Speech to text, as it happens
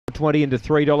$1.20 into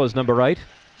 $3, number 8.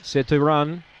 Set to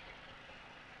run.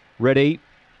 Ready.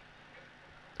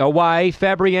 Away,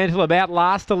 Fabriental about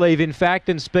last to leave, in fact,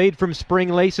 and speed from Spring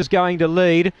Lisa's going to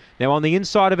lead. Now on the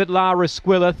inside of it, Lara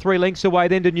Squilla, 3 lengths away,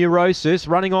 then to Neurosis,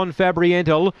 running on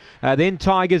Fabriental, then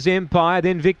Tiger's Empire,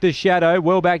 then Victor's Shadow,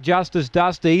 well back Justice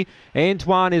Dusty.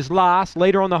 Antoine is last,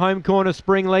 leader on the home corner,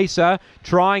 Spring Lisa,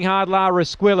 trying hard Lara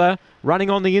Squilla, running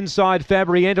on the inside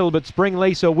Fabriental, but Spring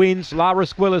Lisa wins, Lara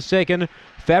Squilla second,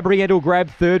 Fabriental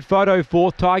grabbed third, Photo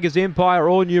fourth, Tiger's Empire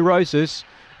or Neurosis,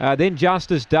 then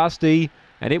Justice Dusty.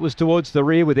 And it was towards the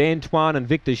rear with Antoine and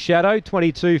Victor's Shadow.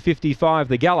 22.55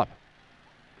 the gallop.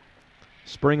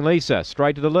 Spring Lisa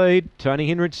straight to the lead. Tony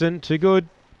Henriksen, too good.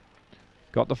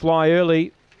 Got the fly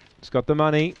early. It's got the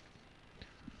money.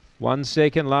 1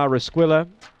 second, Lara Squilla.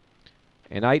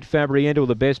 And 8 Fabriental,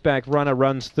 the best back runner,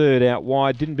 runs third out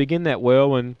wide. Didn't begin that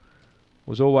well and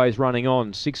was always running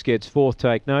on. 6 gets fourth,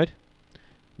 take note.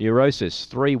 Neurosis,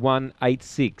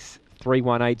 3.186.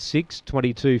 3.186,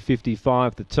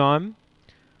 22.55 the time.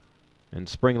 And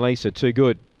Spring Lisa, too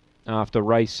good after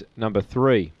race number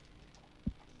 3.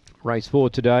 Race 4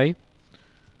 today.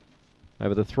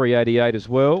 Over the 388 as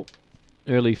well.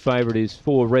 Early favourite is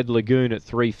 4 Red Lagoon at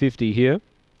 350 here.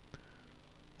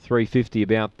 350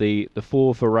 about the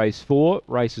 4 for race 4.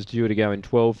 Race is due to go in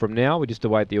 12 from now. We just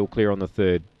await the all clear on the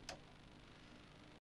 3rd.